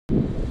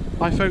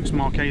Hi folks,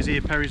 Mark Hayes here,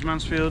 Perrys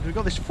Mansfield. We've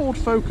got this Ford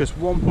Focus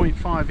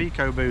 1.5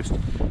 Eco-Boost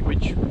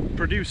which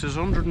produces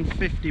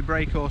 150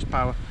 brake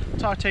horsepower,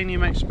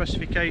 titanium X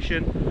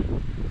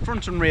specification,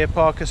 front and rear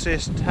park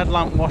assist,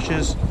 headlamp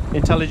washers,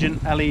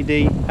 intelligent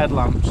LED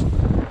headlamps,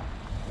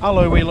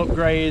 alloy wheel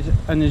upgrade,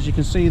 and as you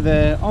can see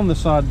there on the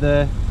side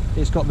there,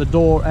 it's got the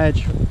door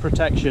edge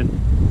protection.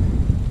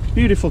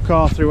 Beautiful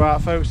car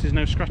throughout folks, there's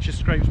no scratches,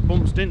 scrapes,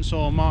 bumps, dents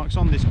or marks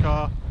on this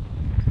car.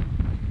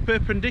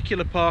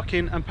 Perpendicular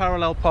parking and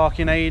parallel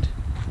parking aid,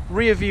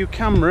 rear view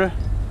camera,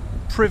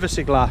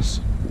 privacy glass.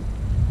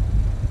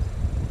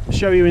 I'll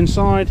show you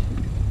inside,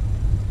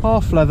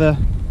 half leather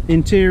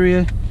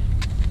interior,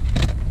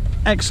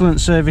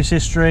 excellent service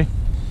history.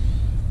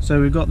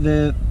 So we've got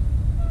the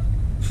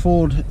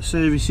Ford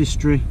service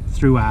history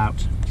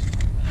throughout.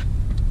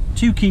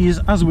 2 keys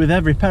as with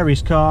every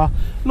Perrys car.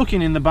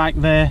 Looking in the back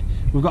there,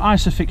 we've got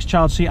ISOFIX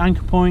child seat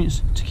anchor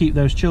points to keep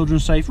those children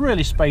safe,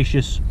 really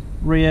spacious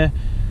rear.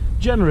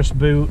 Generous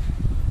boot.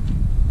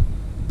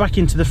 Back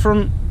into the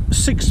front,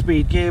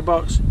 6-speed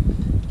gearbox,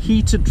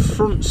 heated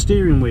front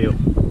steering wheel,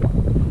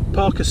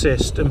 park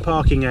assist and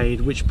parking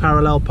aid which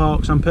parallel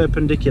parks and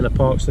perpendicular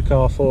parks the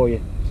car for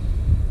you,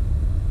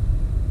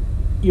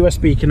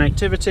 USB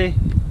connectivity,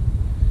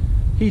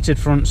 heated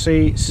front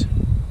seats,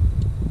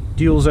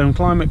 dual zone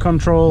climate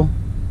control,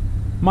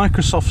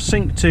 Microsoft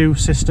Sync 2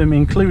 system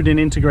including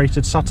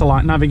integrated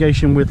satellite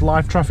navigation with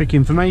live traffic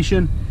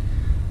information,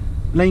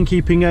 lane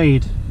keeping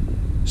aid,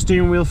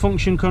 steering wheel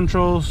function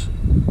controls,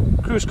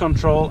 cruise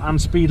control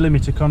and speed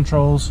limiter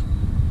controls,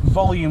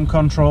 volume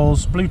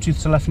controls,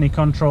 Bluetooth telephony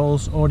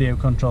controls, audio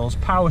controls,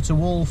 power to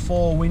all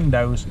 4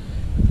 windows,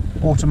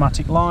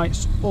 automatic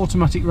lights,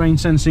 automatic rain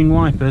sensing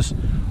wipers,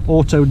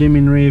 auto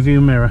dimming rear view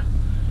mirror.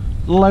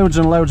 Loads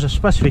and loads of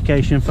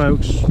specification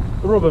folks.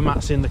 Rubber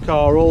mats in the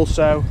car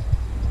also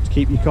to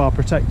keep your car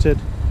protected.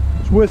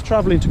 It's worth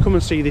travelling to come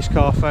and see this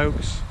car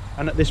folks,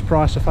 and at this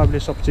price a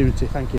fabulous opportunity. Thank you.